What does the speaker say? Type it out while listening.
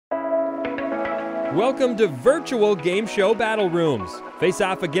Welcome to Virtual Game Show Battle Rooms. Face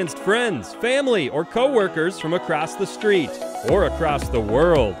off against friends, family, or co-workers from across the street or across the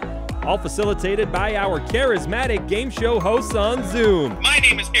world. All facilitated by our charismatic game show hosts on Zoom. My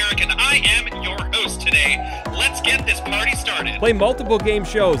name is Eric and I am your host today. Let's get this party started. Play multiple game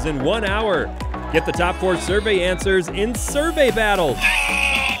shows in 1 hour. Get the top 4 survey answers in survey battles.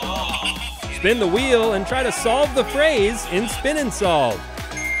 Spin the wheel and try to solve the phrase in Spin and Solve.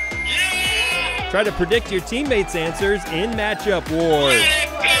 Try to predict your teammates' answers in Matchup Wars.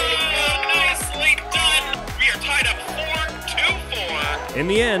 Nicely done. We are tied up 4-4. In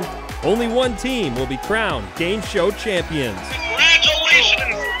the end, only one team will be crowned Game Show champions.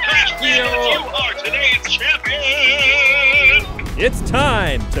 Congratulations, Crash Bandits. You are today's champion. It's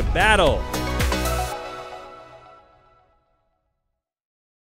time to battle.